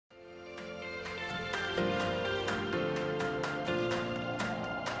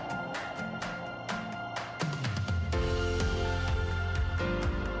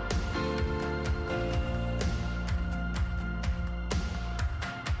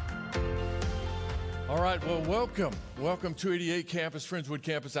All right, well, welcome. Welcome to 288 Campus, Friendswood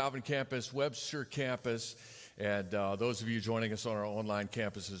Campus, Alvin Campus, Webster Campus, and those of you joining us on our online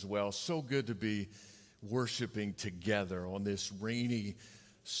campus as well. So good to be worshiping together on this rainy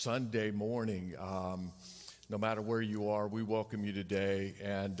Sunday morning. No matter where you are, we welcome you today.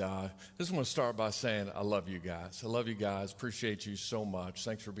 And I just want to start by saying I love you guys. I love you guys. Appreciate you so much.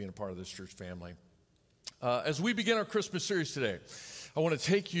 Thanks for being a part of this church family. As we begin our Christmas series today, I want to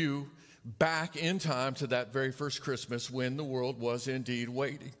take you back in time to that very first Christmas when the world was indeed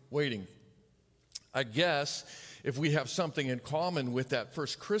waiting. I guess if we have something in common with that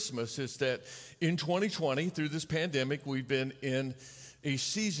first Christmas, is that in 2020, through this pandemic, we've been in a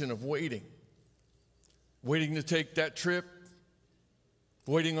season of waiting. Waiting to take that trip,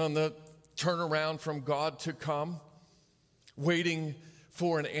 waiting on the turnaround from God to come, waiting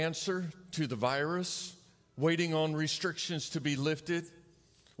for an answer to the virus, waiting on restrictions to be lifted,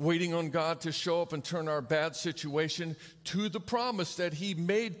 waiting on God to show up and turn our bad situation to the promise that He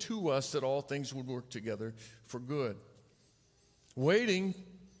made to us that all things would work together for good. Waiting,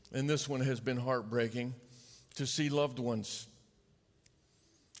 and this one has been heartbreaking, to see loved ones.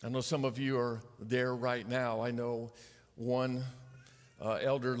 I know some of you are there right now. I know one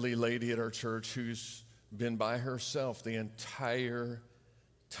elderly lady at our church who's been by herself the entire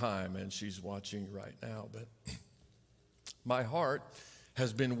time, and she's watching right now. But my heart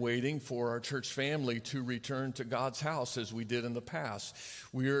has been waiting for our church family to return to God's house as we did in the past.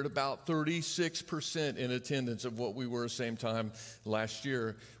 We are at about 36% in attendance of what we were same time last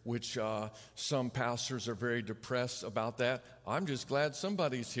year, which some pastors are very depressed about that. I'm just glad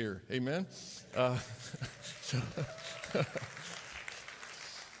somebody's here. Amen?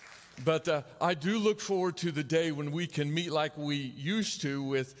 But I do look forward to the day when we can meet like we used to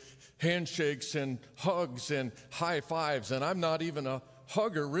with handshakes and hugs and high fives. And I'm not even a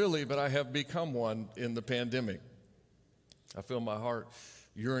hugger really, but I have become one in the pandemic. I feel my heart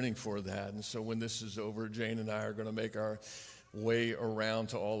yearning for that. And so when this is over, Jane and I are going to make our way around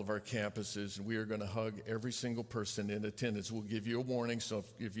to all of our campuses, and we are going to hug every single person in attendance. We'll give you a warning, so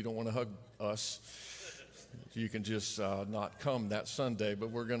if you don't want to hug us, you can just not come that Sunday, but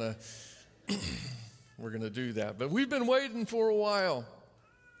we're going to do that. But we've been waiting for a while.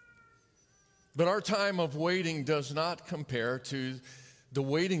 But our time of waiting does not compare to the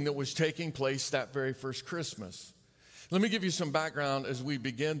waiting that was taking place that very first Christmas. Let me give you some background as we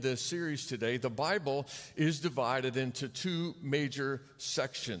begin this series today. The Bible is divided into two major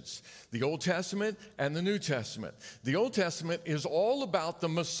sections, the Old Testament and the New Testament. The Old Testament is all about the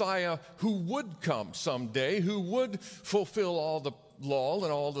Messiah who would come someday, who would fulfill all the law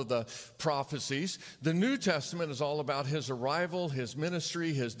and all of the prophecies. The New Testament is all about His arrival, His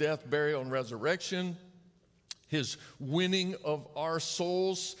ministry, His death, burial, and resurrection, His winning of our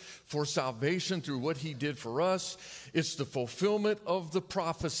souls for salvation through what He did for us. It's the fulfillment of the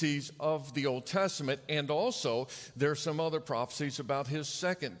prophecies of the Old Testament, and also there are some other prophecies about His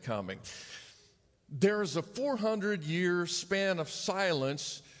second coming. There is a 400-year span of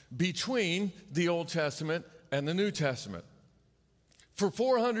silence between the Old Testament and the New Testament. For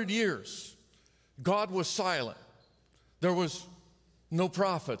 400 years, God was silent. There was no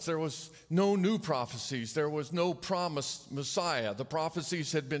prophets. There was no new prophecies. There was no promised Messiah. The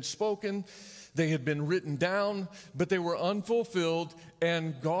prophecies had been spoken. They had been written down, but they were unfulfilled,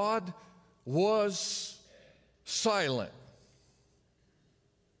 and God was silent.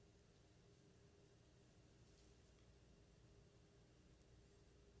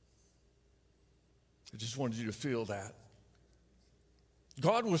 I just wanted you to feel that.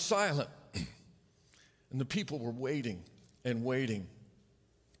 God was silent, and the people were waiting and waiting.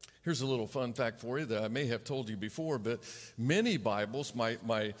 Here's a little fun fact for you that I may have told you before, but many Bibles,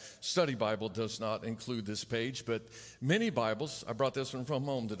 my study Bible does not include this page, but many Bibles, I brought this one from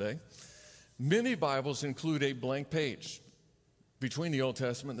home today, many Bibles include a blank page between the Old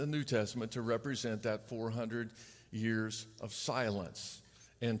Testament and the New Testament to represent that 400 years of silence.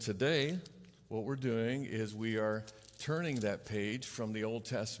 And today, what we're doing is we are turning that page from the Old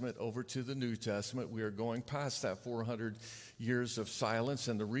Testament over to the New Testament. We are going past that 400 years of silence,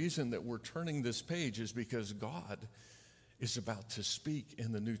 and the reason that we're turning this page is because God is about to speak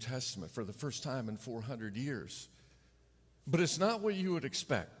in the New Testament for the first time in 400 years. But it's not what you would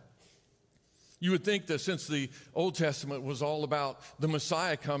expect. You would think that since the Old Testament was all about the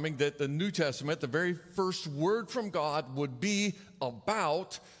Messiah coming, that the New Testament, the very first word from God, would be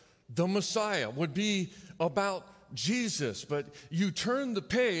about the Messiah, would be about Jesus. But you turn the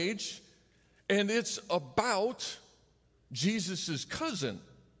page and it's about Jesus' cousin,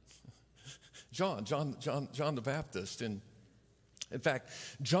 John the Baptist. And In fact,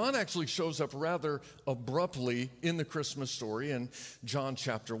 John actually shows up rather abruptly in the Christmas story in John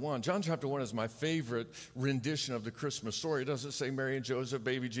chapter 1. John chapter 1 is my favorite rendition of the Christmas story. It doesn't say Mary and Joseph,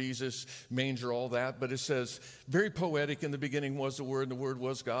 baby Jesus, manger, all that, but it says, very poetic, in the beginning was the Word, and the Word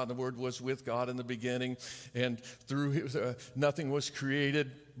was God, and the Word was with God in the beginning, and through him, nothing was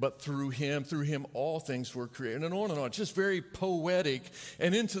created but through him all things were created, and on and on. Just very poetic,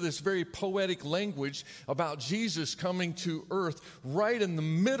 and into this very poetic language about Jesus coming to earth right in the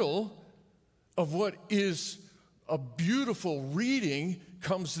middle of what is a beautiful reading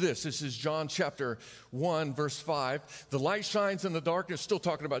comes this. This is John chapter 1, verse 5. The light shines in the darkness, still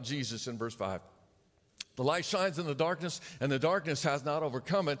talking about Jesus in verse 5. The light shines in the darkness, and the darkness has not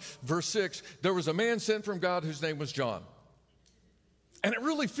overcome it. Verse 6, there was a man sent from God whose name was John. And it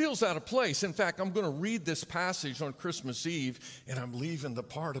really feels out of place. In fact, I'm going to read this passage on Christmas Eve, and I'm leaving the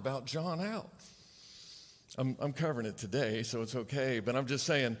part about John out. I'm covering it today, so it's okay, but I'm just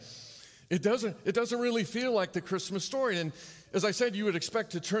saying, it doesn't really feel like the Christmas story. And as I said, you would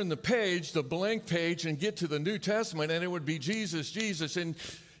expect to turn the page, the blank page, and get to the New Testament, and it would be Jesus, Jesus, and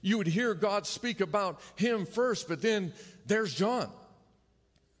you would hear God speak about him first, but then there's John.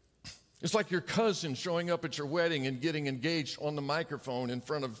 It's like your cousin showing up at your wedding and getting engaged on the microphone in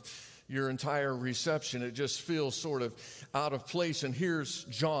front of your entire reception. It just feels sort of out of place. And here's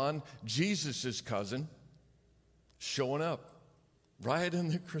John, Jesus' cousin, showing up right in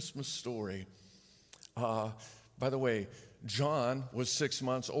the Christmas story. By the way, John was 6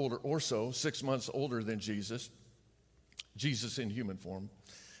 months older, or so, 6 months older than Jesus. Jesus in human form.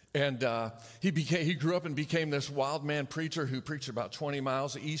 And he grew up and became this wild man preacher who preached about 20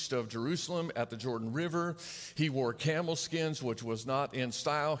 miles east of Jerusalem at the Jordan River. He wore camel skins, which was not in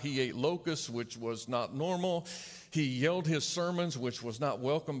style. He ate locusts, which was not normal. He yelled his sermons, which was not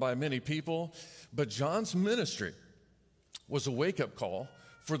welcomed by many people. But John's ministry was a wake-up call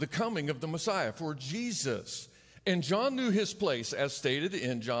for the coming of the Messiah, for Jesus. And John knew his place, as stated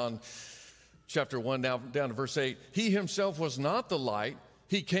in John chapter 1, down to verse 8. He himself was not the light.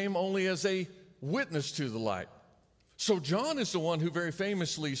 He came only as a witness to the light. So John is the one who very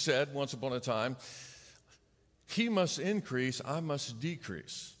famously said once upon a time, he must increase, I must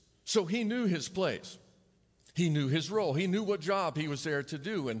decrease. So he knew his place. He knew his role. He knew what job he was there to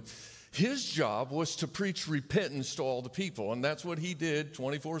do. And his job was to preach repentance to all the people. And that's what he did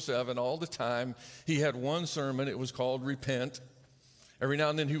 24/7, all the time. He had one sermon. It was called Repent. Every now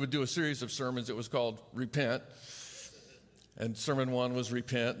and then he would do a series of sermons. It was called Repent. And sermon 1 was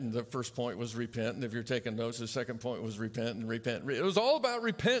repent, and the first point was repent. And if you're taking notes, the second point was repent and repent. It was all about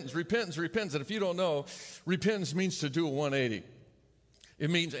repentance, repentance, repentance. And if you don't know, repentance means to do a 180. It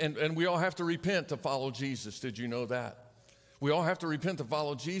means, and we all have to repent to follow Jesus. Did you know that? We all have to repent to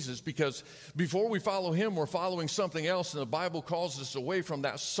follow Jesus, because before we follow him, we're following something else. And the Bible calls us away from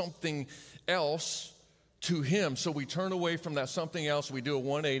that something else to him. So we turn away from that something else, we do a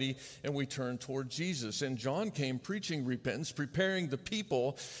 180, and we turn toward Jesus. And John came preaching repentance, preparing the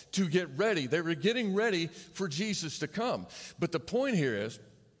people to get ready. They were getting ready for Jesus to come. But the point here is,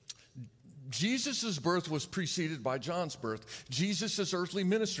 Jesus' birth was preceded by John's birth. Jesus' earthly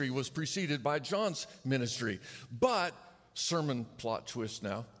ministry was preceded by John's ministry. But, sermon plot twist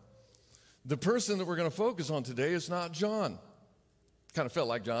now, the person that we're going to focus on today is not John. Kind of felt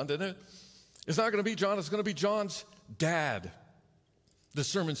like John, didn't it? It's not going to be John, it's going to be John's dad. The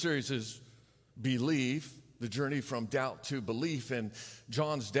sermon series is Believe, the journey from doubt to belief. And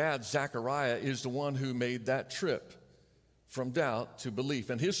John's dad, Zechariah, is the one who made that trip from doubt to belief.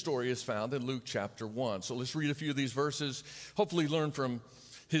 And his story is found in Luke chapter 1. So let's read a few of these verses, hopefully learn from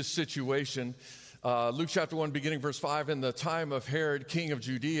his situation. Luke chapter 1, beginning verse 5, in the time of Herod, king of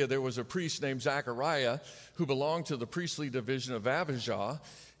Judea, there was a priest named Zechariah who belonged to the priestly division of Abijah.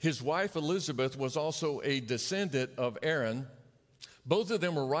 His wife Elizabeth was also a descendant of Aaron. Both of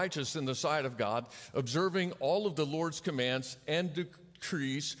them were righteous in the sight of God, observing all of the Lord's commands and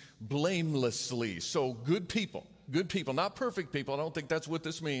decrees blamelessly. So good people, not perfect people. I don't think that's what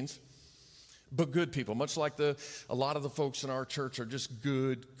this means, but good people. Much like a lot of the folks in our church are just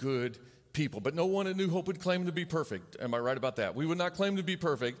good people. But no one at New Hope would claim to be perfect. Am I right about that? We would not claim to be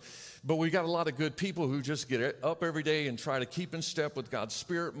perfect, but we got a lot of good people who just get up every day and try to keep in step with God's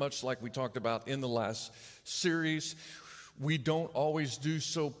Spirit, much like we talked about in the last series. We don't always do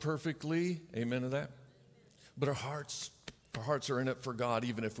so perfectly. Amen to that? But our hearts are in it for God,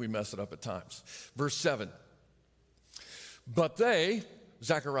 even if we mess it up at times. Verse 7. But they,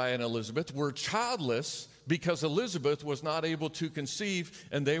 Zechariah and Elizabeth, were childless because Elizabeth was not able to conceive,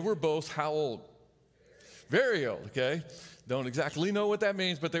 and they were both how old? Very old, okay? don't exactly know what that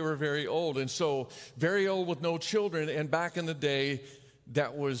means, but they were very old. And so very old with no children. And back in the day,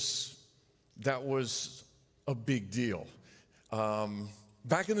 that was a big deal.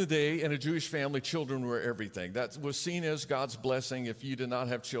 Back in the day, in a Jewish family, children were everything. That was seen as God's blessing. If you did not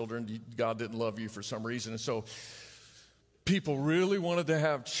have children, God didn't love you for some reason. And so people really wanted to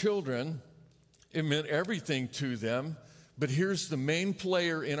have children. It meant everything to them. But here's the main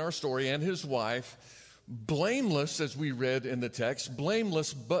player in our story and his wife, blameless, as we read in the text,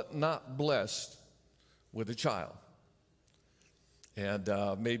 blameless but not blessed with a child. And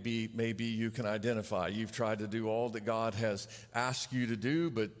maybe you can identify. You've tried to do all that God has asked you to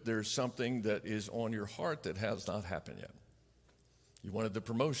do, but there's something that is on your heart that has not happened yet. You wanted the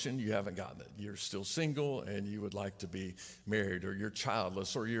promotion, you haven't gotten it. You're still single and you would like to be married, or you're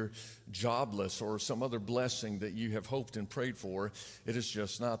childless, or you're jobless, or some other blessing that you have hoped and prayed for. It is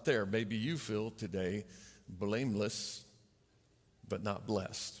just not there. Maybe you feel today blameless but not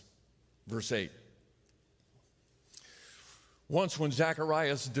blessed. Verse 8. Once when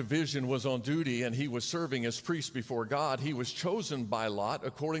Zacharias' division was on duty and he was serving as priest before God, he was chosen by Lot,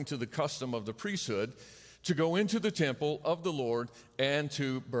 according to the custom of the priesthood, to go into the temple of the Lord and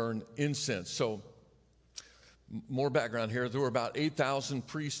to burn incense. So, more background here. There were about 8,000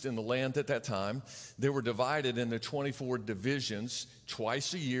 priests in the land at that time. They were divided into 24 divisions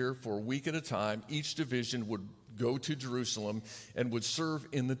twice a year for a week at a time. Each division would go to Jerusalem and would serve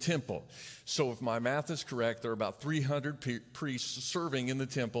in the temple. So if my math is correct, there are about 300 priests serving in the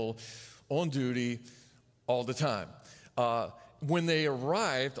temple on duty all the time. When they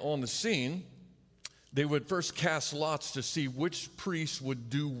arrived on the scene, they would first cast lots to see which priest would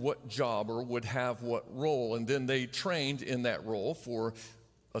do what job or would have what role, and then they trained in that role for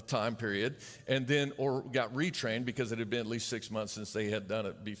a time period, and then or got retrained because it had been at least 6 months since they had done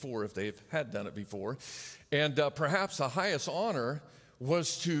it before, if they had done it before. And perhaps the highest honor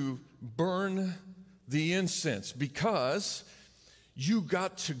was to burn the incense, because you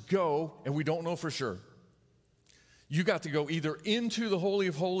got to go, and we don't know for sure, you got to go either into the Holy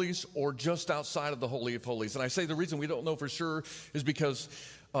of Holies or just outside of the Holy of Holies. And I say the reason we don't know for sure is because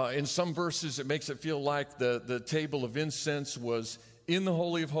in some verses it makes it feel like the table of incense was in the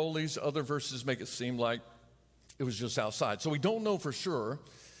Holy of Holies. Other verses make it seem like it was just outside. So we don't know for sure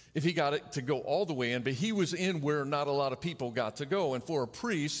if he got it to go all the way in, but he was in where not a lot of people got to go. And for a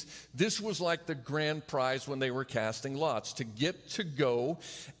priest, this was like the grand prize when they were casting lots, to get to go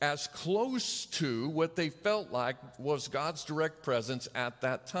as close to what they felt like was God's direct presence at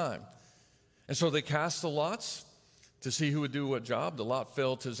that time. And so they cast the lots to see who would do what job. The lot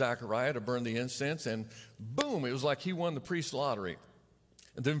fell to Zechariah to burn the incense, and boom, it was like he won the priest lottery.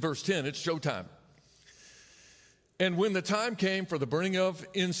 And then verse 10, it's showtime. And when the time came for the burning of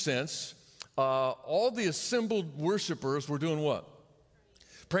incense, all the assembled worshipers were doing what?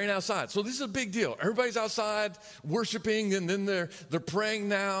 Praying outside. So this is a big deal. Everybody's outside worshiping, and then they're praying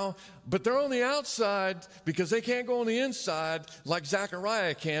now. But they're on the outside because they can't go on the inside like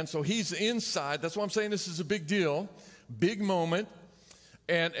Zechariah can. So he's inside. That's why I'm saying this is a big deal, big moment,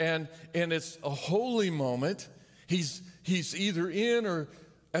 and it's a holy moment. He's either in or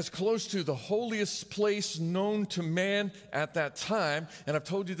as close to the holiest place known to man at that time. And I've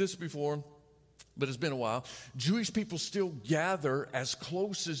told you this before, but it's been a while. Jewish people still gather as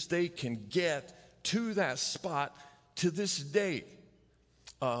close as they can get to that spot to this day.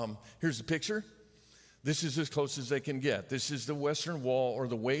 Here's a picture. This is as close as they can get. This is the Western Wall, or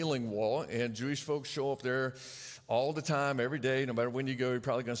the Wailing Wall, and Jewish folks show up there all the time, every day. No matter when you go, you're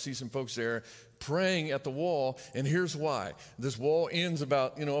probably going to see some folks there praying at the wall. And here's why. This wall ends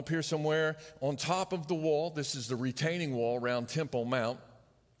about, up here somewhere. On top of the wall, this is the retaining wall around Temple Mount.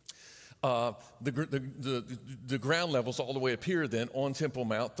 The ground level's all the way up here then on Temple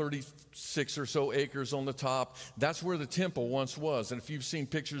Mount, 36 or so acres on the top. That's where the temple once was. And if you've seen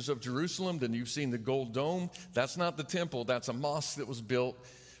pictures of Jerusalem, then you've seen the gold dome. That's not the temple. That's a mosque that was built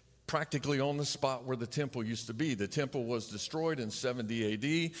practically on the spot where the temple used to be. The temple was destroyed in 70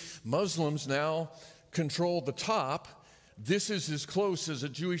 AD. Muslims now control the top. This is as close as a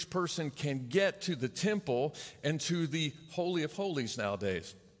Jewish person can get to the temple and to the Holy of Holies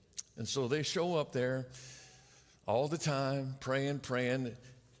nowadays. And so they show up there all the time, praying,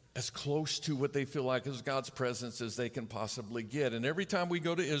 as close to what they feel like is God's presence as they can possibly get. And every time we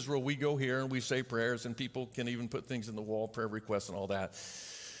go to Israel, we go here and we say prayers, and people can even put things in the wall, prayer requests and all that.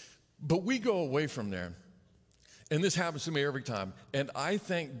 But we go away from there, and this happens to me every time, and I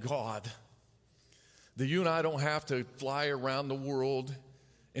thank God that you and I don't have to fly around the world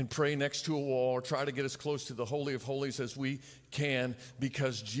and pray next to a wall or try to get as close to the Holy of Holies as we can,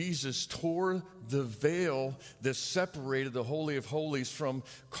 because Jesus tore the veil that separated the Holy of Holies from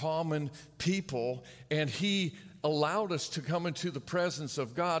common people, and he allowed us to come into the presence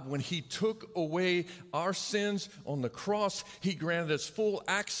of God. When he took away our sins on the cross, he granted us full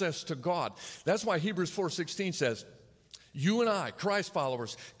access to God. That's why Hebrews 4:16 says, you and I, Christ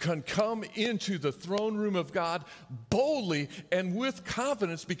followers, can come into the throne room of God boldly and with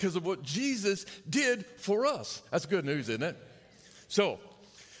confidence because of what Jesus did for us. That's good news, isn't it? So,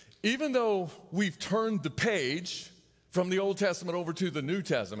 even though we've turned the page from the Old Testament over to the New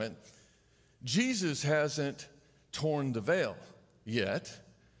Testament, Jesus hasn't torn the veil yet.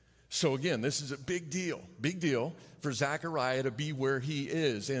 So again, this is a big deal for Zechariah to be where he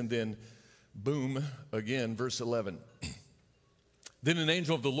is. And then, boom, again, verse 11. Then an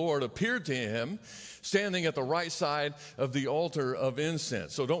angel of the Lord appeared to him, standing at the right side of the altar of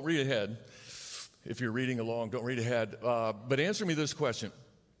incense. So don't read ahead. If you're reading along, don't read ahead. But answer me this question.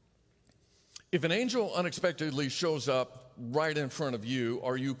 If an angel unexpectedly shows up right in front of you,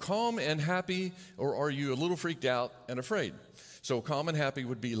 are you calm and happy, or are you a little freaked out and afraid? So calm and happy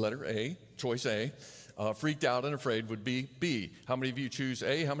would be letter A, choice A. Freaked out and afraid would be B. How many of you choose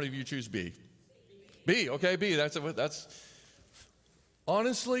A? How many of you choose B? B, okay, B. That's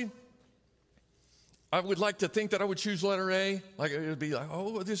honestly, I would like to think that I would choose letter A. Like it would be like,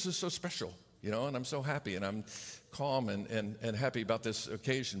 oh, this is so special, and I'm so happy, and I'm calm and happy about this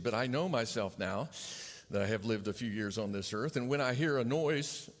occasion. But I know myself now that I have lived a few years on this earth, and when I hear a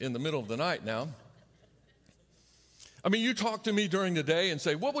noise in the middle of the night now, I mean, you talk to me during the day and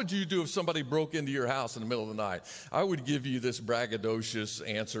say, what would you do if somebody broke into your house in the middle of the night? I would give you this braggadocious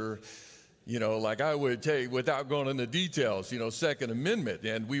answer, like I would take, without going into details, Second Amendment,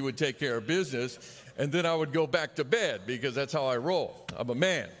 and we would take care of business, and then I would go back to bed because that's how I roll. I'm a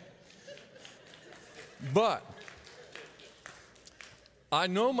man. But I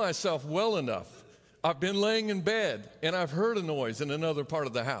know myself well enough. I've been laying in bed, and I've heard a noise in another part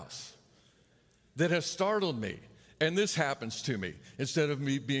of the house that has startled me. And this happens to me. Instead of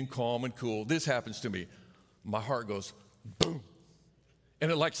me being calm and cool, this happens to me. My heart goes boom.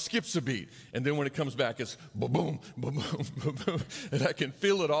 And it like skips a beat. And then when it comes back, it's boom, boom, boom, boom, boom. And I can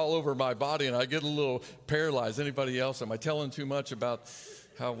feel it all over my body, and I get a little paralyzed. Anybody else? Am I telling too much about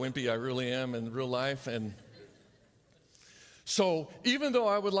how wimpy I really am in real life? And so even though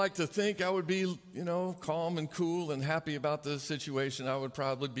I would like to think I would be, calm and cool and happy about the situation, I would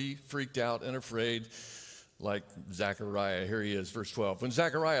probably be freaked out and afraid. Like Zechariah, here he is, verse 12. When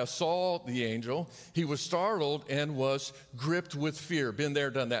Zechariah saw the angel, he was startled and was gripped with fear. Been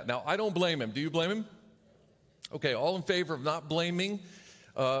there, done that. Now, I don't blame him. Do you blame him? Okay, all in favor of not blaming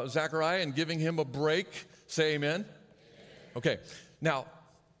Zechariah and giving him a break, say amen. Okay, now,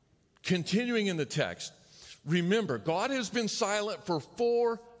 continuing in the text, remember, God has been silent for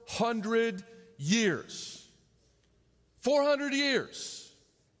 400 years. 400 years.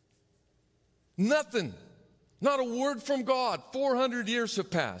 Nothing. Not a word from God. 400 years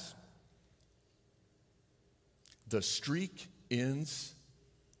have passed. The streak ends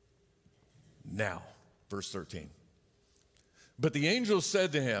now. Verse 13. But the angel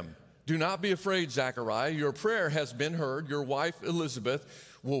said to him, do not be afraid, Zechariah. Your prayer has been heard. Your wife Elizabeth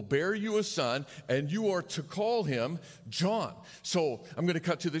will bear you a son, and you are to call him John. So I'm going to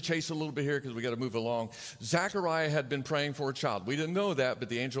cut to the chase a little bit here because we got to move along. Zechariah had been praying for a child. We didn't know that, but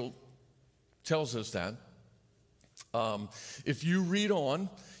the angel tells us that. If you read on,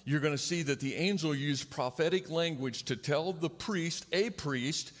 you're going to see that the angel used prophetic language to tell the priest, a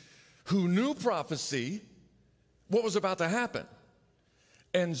priest, who knew prophecy, what was about to happen.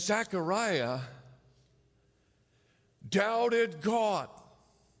 And Zechariah doubted God.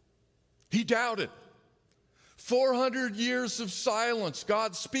 He doubted. 400 years of silence.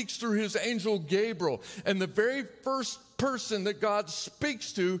 God speaks through his angel Gabriel. And the very first person that God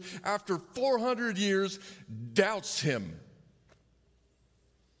speaks to after 400 years doubts him.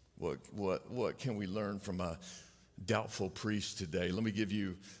 What can we learn from a doubtful priest today? Let me give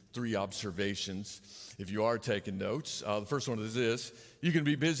you 3 observations if you are taking notes. The first one is this: you can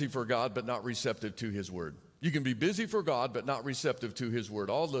be busy for God but not receptive to his word. You can be busy for God but not receptive to his word.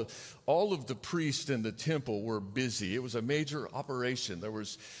 All of the priests in the temple were busy. It was a major operation. There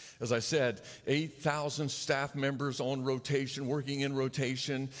was, as I said, 8,000 staff members on rotation, working in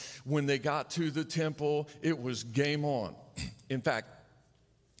rotation. When they got to the temple, it was game on. In fact,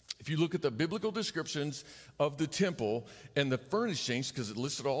 if you look at the biblical descriptions of the temple and the furnishings, because it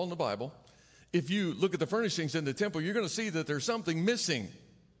listed all in the Bible, if you look at the furnishings in the temple, you're going to see that there's something missing.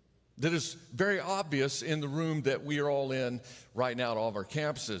 that is very obvious in the room that we are all in right now at all of our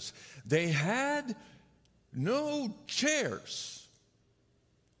campuses. They had no chairs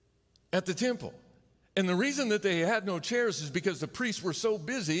at the temple. And the reason that they had no chairs is because the priests were so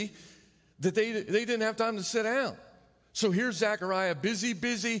busy that they didn't have time to sit down. So here's Zechariah, busy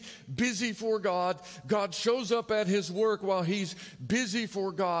for God. God shows up at his work while he's busy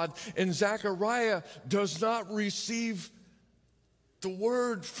for God. And Zechariah does not receive the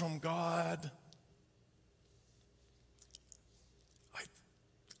word from God.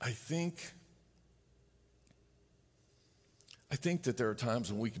 I think that there are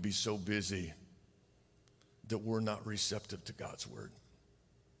times when we can be so busy that we're not receptive to God's word.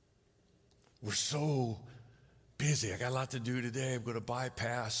 We're so busy. I got a lot to do today. I'm going to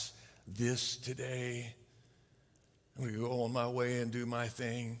bypass this today. I'm going to go on my way and do my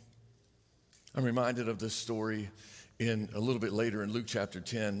thing. I'm reminded of this story in a little bit later in Luke chapter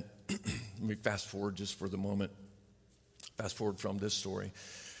 10. Let me fast forward just for the moment. Fast forward from this story.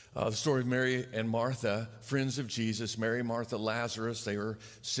 The story of Mary and Martha, friends of Jesus. Mary, Martha, Lazarus, they were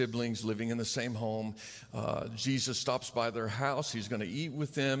siblings living in the same home. Jesus stops by their house. He's going to eat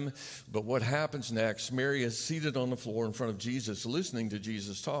with them. But what happens next? Mary is seated on the floor in front of Jesus, listening to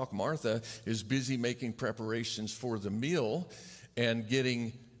Jesus talk. Martha is busy making preparations for the meal and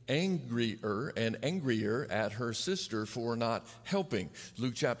getting angrier and angrier at her sister for not helping.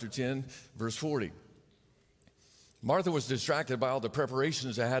 Luke chapter 10, verse 40. Martha was distracted by all the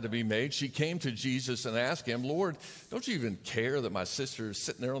preparations that had to be made. She came to Jesus and asked him, Lord, don't you even care that my sister is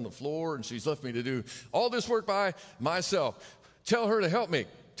sitting there on the floor and she's left me to do all this work by myself? Tell her to help me.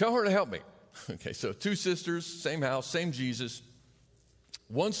 Tell her to help me. Okay, so two sisters, same house, same Jesus.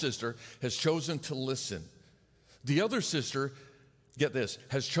 One sister has chosen to listen. The other sister, get this,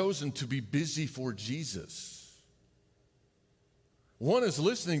 has chosen to be busy for Jesus. One is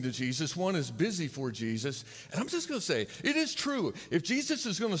listening to Jesus, one is busy for Jesus. And I'm just going to say, it is true. If Jesus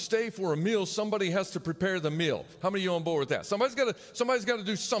is going to stay for a meal, somebody has to prepare the meal. How many of you on board with that? Somebody's got to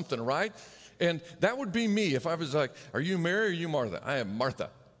do something, right? And that would be me if I was like, are you Mary or are you Martha? I am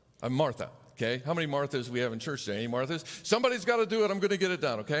Martha. I'm Martha, okay? How many Marthas we have in church today? Any Marthas? Somebody's got to do it. I'm going to get it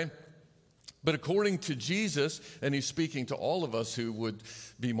done, okay? But according to Jesus, and he's speaking to all of us who would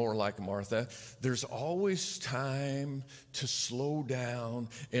be more like Martha, there's always time to slow down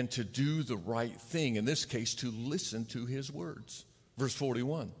and to do the right thing. In this case, to listen to his words. Verse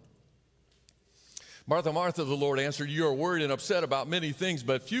 41. Martha, Martha, the Lord answered, you are worried and upset about many things,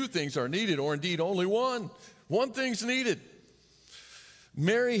 but few things are needed, or indeed only one. One thing's needed.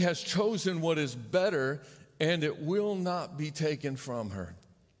 Mary has chosen what is better, and it will not be taken from her.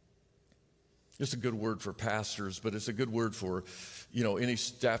 It's a good word for pastors, but it's a good word for, any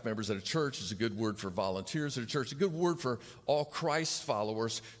staff members at a church. It's a good word for volunteers at a church. It's a good word for all Christ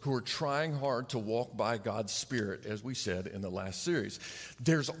followers who are trying hard to walk by God's Spirit, as we said in the last series.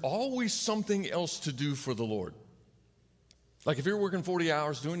 There's always something else to do for the Lord. Like if you're working 40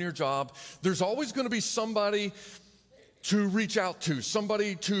 hours doing your job, there's always going to be somebody to reach out to,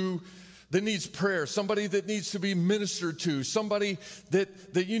 somebody that needs prayer, somebody that needs to be ministered to, somebody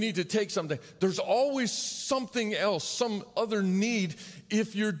that you need to take something. There's always something else, some other need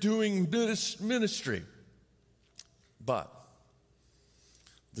if you're doing ministry. But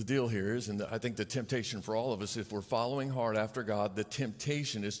the deal here is, and I think the temptation for all of us, if we're following hard after God, the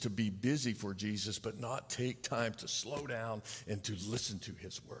temptation is to be busy for Jesus, but not take time to slow down and to listen to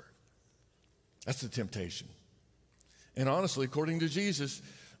his word. That's the temptation. And honestly, according to Jesus,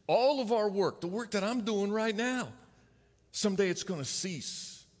 all of our work, the work that I'm doing right now, someday it's going to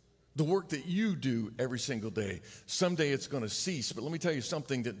cease. The work that you do every single day, someday it's going to cease. But let me tell you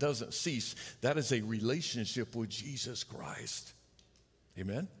something that doesn't cease. That is a relationship with Jesus Christ.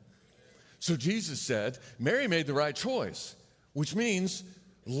 Amen? So Jesus said, Mary made the right choice, which means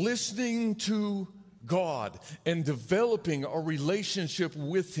listening to God and developing a relationship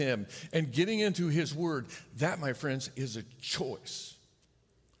with him and getting into his word. That, my friends, is a choice.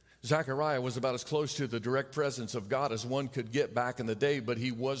 Zechariah was about as close to the direct presence of God as one could get back in the day, but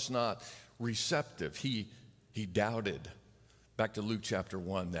he was not receptive. He doubted. Back to Luke chapter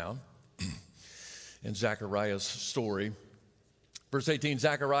 1 now, in Zechariah's story. Verse 18,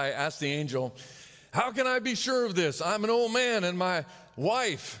 Zechariah asked the angel, how can I be sure of this? I'm an old man and my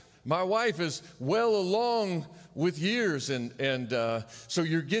wife is well along with years. And so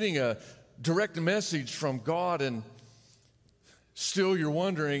you're getting a direct message from God, and still you're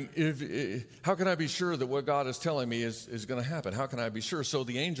wondering, how can I be sure that what God is telling me is going to happen? How can I be sure? So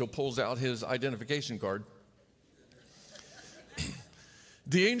the angel pulls out his identification card.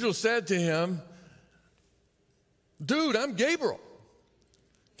 The angel said to him, dude, I'm Gabriel.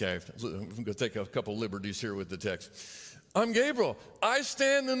 Okay, I'm going to take a couple liberties here with the text. I'm Gabriel. I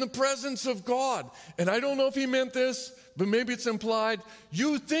stand in the presence of God. And I don't know if he meant this, but maybe it's implied.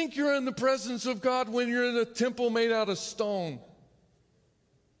 You think you're in the presence of God when you're in a temple made out of stone.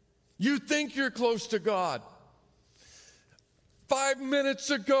 You think you're close to God. 5 minutes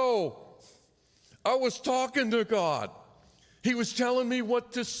ago, I was talking to God. He was telling me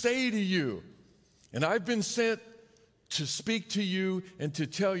what to say to you. And I've been sent to speak to you and to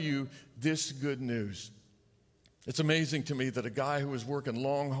tell you this good news. It's amazing to me that a guy who was working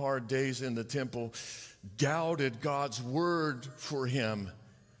long, hard days in the temple doubted God's word for him.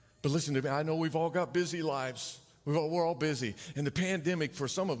 But listen to me, I know we've all got busy lives. We're all busy. And the pandemic, for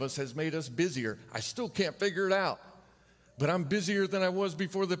some of us, has made us busier. I still can't figure it out. But I'm busier than I was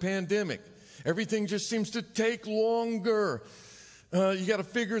before the pandemic. Everything just seems to take longer. You got to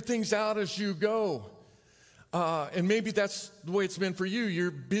figure things out as you go. And maybe that's the way it's been for you.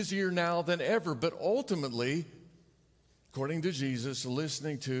 You're busier now than ever. But ultimately, according to Jesus,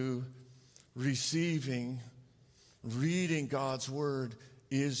 listening to, receiving, reading God's word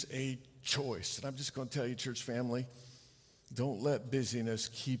is a choice. And I'm just going to tell you, church family, don't let busyness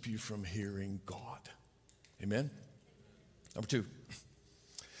keep you from hearing God. Amen? Number 2.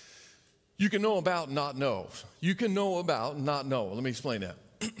 You can know about, not know. You can know about, not know. Let me explain that.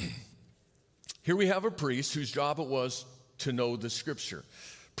 Here we have a priest whose job it was to know the scripture.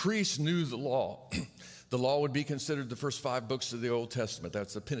 Priests knew the law. The law would be considered the first 5 books of the Old Testament.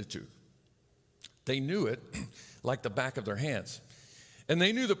 That's the Pentateuch. They knew it like the back of their hands. And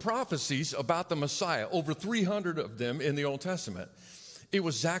they knew the prophecies about the Messiah, over 300 of them in the Old Testament. It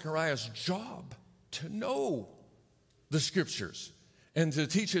was Zechariah's job to know the scriptures and to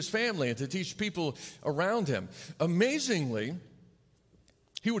teach his family and to teach people around him. Amazingly,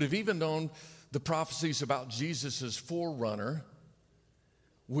 he would have even known the prophecies about Jesus' forerunner,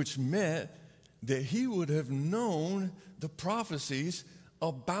 which meant that he would have known the prophecies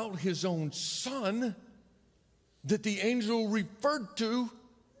about his own son that the angel referred to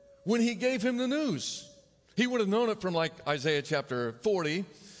when he gave him the news. He would have known it from like Isaiah chapter 40.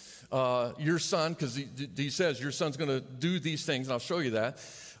 Your son, because he says your son's going to do these things, and I'll show you that.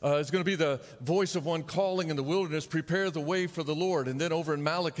 It's going to be the voice of one calling in the wilderness, prepare the way for the Lord. And then over in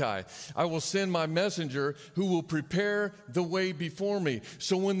Malachi, I will send my messenger who will prepare the way before me.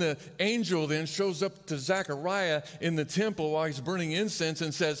 So when the angel then shows up to Zechariah in the temple while he's burning incense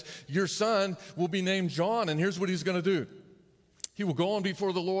and says, your son will be named John, and here's what he's going to do. He will go on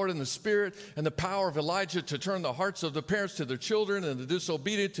before the Lord in the spirit and the power of Elijah to turn the hearts of the parents to their children and the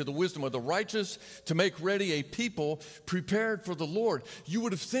disobedient to the wisdom of the righteous, to make ready a people prepared for the Lord. You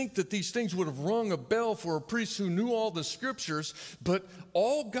would have think that these things would have rung a bell for a priest who knew all the scriptures, but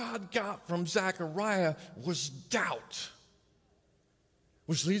all God got from Zechariah was doubt.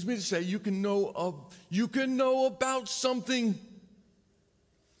 Which leads me to say you can know about something,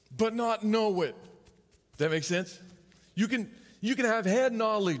 but not know it. Does that make sense? You can have head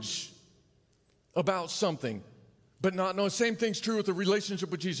knowledge about something, but not know. Same thing's true with the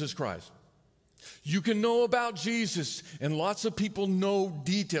relationship with Jesus Christ. You can know about Jesus, and lots of people know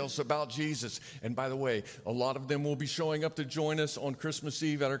details about Jesus. And by the way, a lot of them will be showing up to join us on Christmas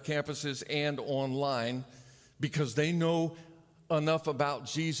Eve at our campuses and online because they know enough about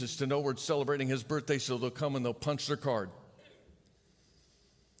Jesus to know we're celebrating his birthday, so they'll come and they'll punch their card.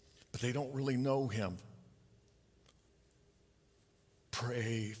 But they don't really know him.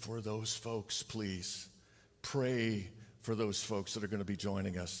 Pray for those folks, please. Pray for those folks that are going to be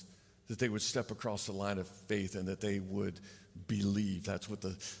joining us, that they would step across the line of faith and that they would believe. That's what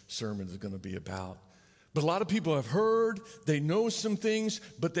the sermon is going to be about. But a lot of people have heard, they know some things,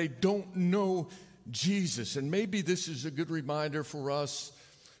 but they don't know Jesus. And maybe this is a good reminder for us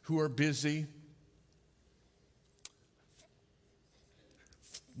who are busy.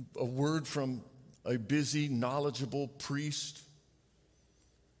 A word from a busy, knowledgeable priest.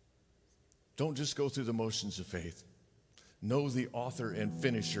 Don't just go through the motions of faith. Know the author and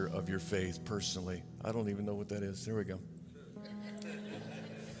finisher of your faith personally. I don't even know what that is. There we go.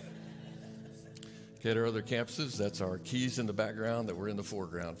 Okay, at our other campuses, that's our keys in the background that we're in the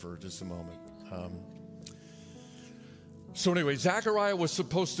foreground for just a moment. So anyway, Zechariah was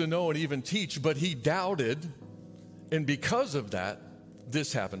supposed to know and even teach, but he doubted. And because of that,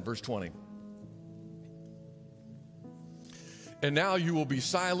 this happened. Verse 20. And now you will be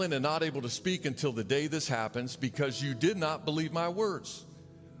silent and not able to speak until the day this happens, because you did not believe my words,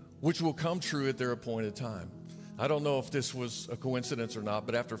 which will come true at their appointed time. I don't know if this was a coincidence or not,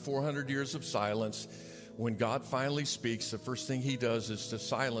 but after 400 years of silence, when God finally speaks, the first thing he does is to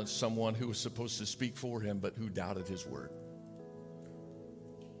silence someone who was supposed to speak for him, but who doubted his word.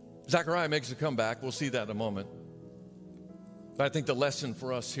 Zechariah makes a comeback. We'll see that in a moment. But I think the lesson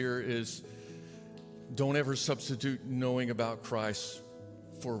for us here is don't ever substitute knowing about Christ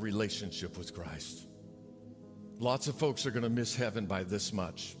for a relationship with Christ. Lots of folks are going to miss heaven by this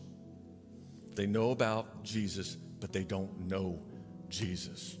much. They know about Jesus, but they don't know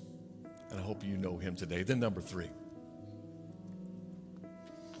Jesus. And I hope you know him today. Then number 3.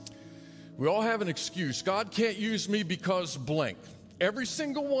 We all have an excuse. God can't use me because blank. Every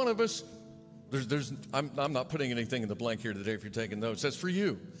single one of us, I'm not putting anything in the blank here today if you're taking notes. That's for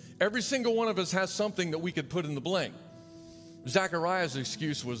you. Every single one of us has something that we could put in the blank. Zechariah's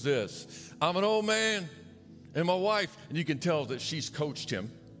excuse was this: I'm an old man, and my wife, and you can tell that she's coached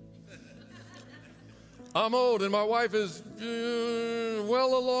him. I'm old, and my wife is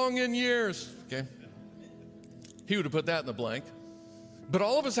well along in years. Okay, he would have put that in the blank. But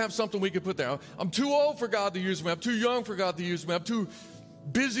all of us have something we could put there. I'm too old for God to use me. I'm too young for God to use me. I'm too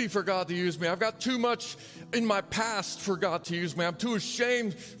busy for God to use me. I've got too much in my past for God to use me. I'm too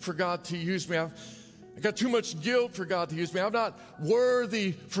ashamed for God to use me. I've got too much guilt for God to use me. I'm not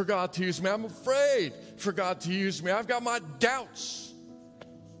worthy for God to use me. I'm afraid for God to use me. I've got my doubts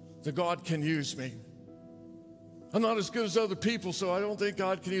that God can use me. I'm not as good as other people, so I don't think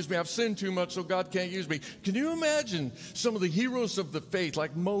God can use me. I've sinned too much, so God can't use me. Can you imagine some of the heroes of the faith,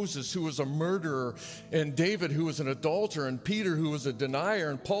 like Moses, who was a murderer, and David, who was an adulterer, and Peter, who was a denier,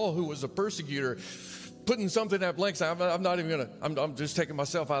 and Paul, who was a persecutor, putting something at blank? I'm just taking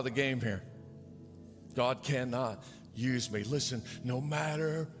myself out of the game here. God cannot use me. Listen, no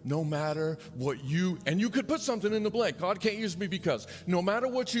matter what you could put something in the blank. God can't use me because no matter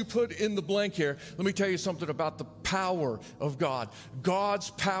what you put in the blank here, let me tell you something about the power of God.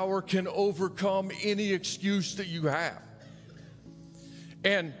 God's power can overcome any excuse that you have.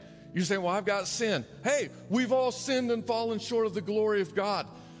 And you say, well, I've got sin. Hey, we've all sinned and fallen short of the glory of God.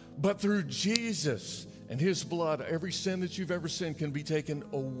 But through Jesus and his blood, every sin that you've ever sinned can be taken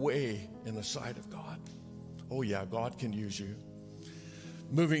away in the sight of God. Oh yeah, God can use you.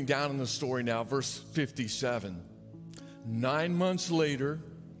 Moving down in the story now, verse 57. 9 months later,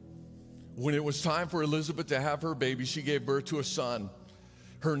 when it was time for Elizabeth to have her baby, she gave birth to a son.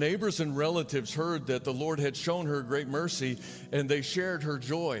 Her neighbors and relatives heard that the Lord had shown her great mercy, and they shared her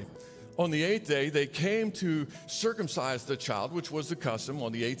joy. On the 8th day, they came to circumcise the child, which was the custom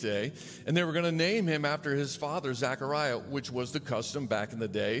on the 8th day, and they were going to name him after his father, Zechariah, which was the custom back in the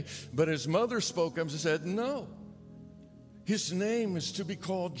day. But his mother spoke up and said, no, his name is to be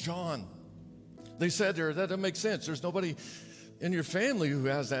called John. They said to her, that doesn't make sense. There's nobody in your family who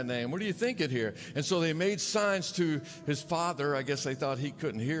has that name. What are you thinking here? And so they made signs to his father. I guess they thought he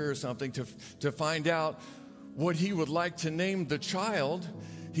couldn't hear or something, to find out what he would like to name the child.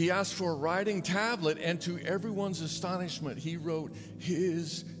 He asked for a writing tablet, and to everyone's astonishment, he wrote,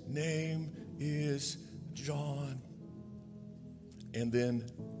 his name is John. And then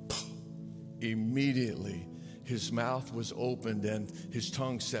immediately his mouth was opened and his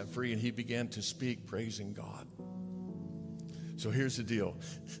tongue set free, and he began to speak, praising God. So here's the deal.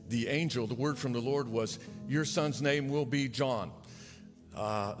 The angel, the word from the Lord was, your son's name will be John.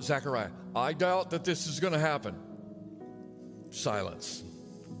 Zechariah, I doubt that this is going to happen. Silence.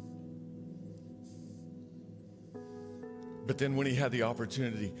 But then when he had the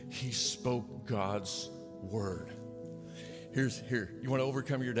opportunity, he spoke God's word. Here, you want to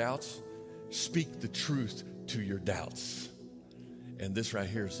overcome your doubts? Speak the truth to your doubts. And this right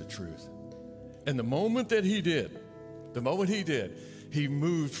here is the truth. And the moment that he did, he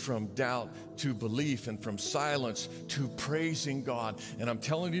moved from doubt to belief, and from silence to praising God. And I'm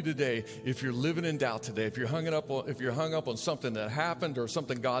telling you today, if you're living in doubt today, if you're hung up on something that happened, or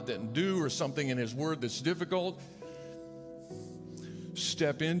something God didn't do, or something in his word that's difficult,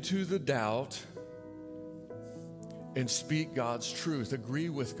 step into the doubt and speak God's truth. Agree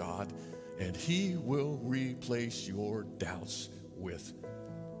with God, and he will replace your doubts with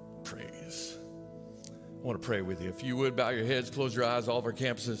praise. I want to pray with you. If you would, bow your heads, close your eyes, all of our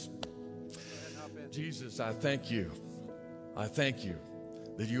campuses. Jesus, I thank you. I thank you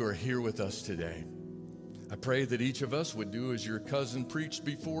that you are here with us today. I pray that each of us would do as your cousin preached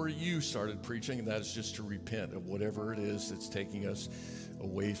before you started preaching, and that is just to repent of whatever it is that's taking us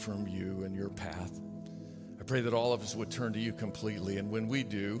away from you and your path. I pray that all of us would turn to you completely, and when we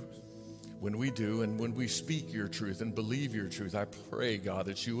do, and when we speak your truth and believe your truth, I pray, God,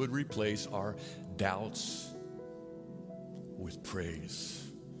 that you would replace our doubts with praise.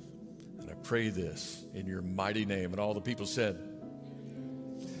 And I pray this in your mighty name. And all the people said,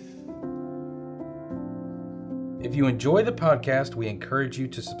 If you enjoy the podcast, we encourage you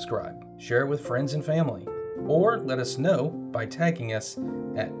to subscribe, share it with friends and family, or let us know by tagging us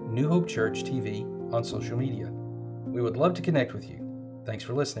at New Hope Church TV on social media. We would love to connect with you. Thanks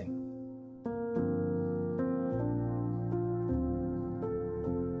for listening.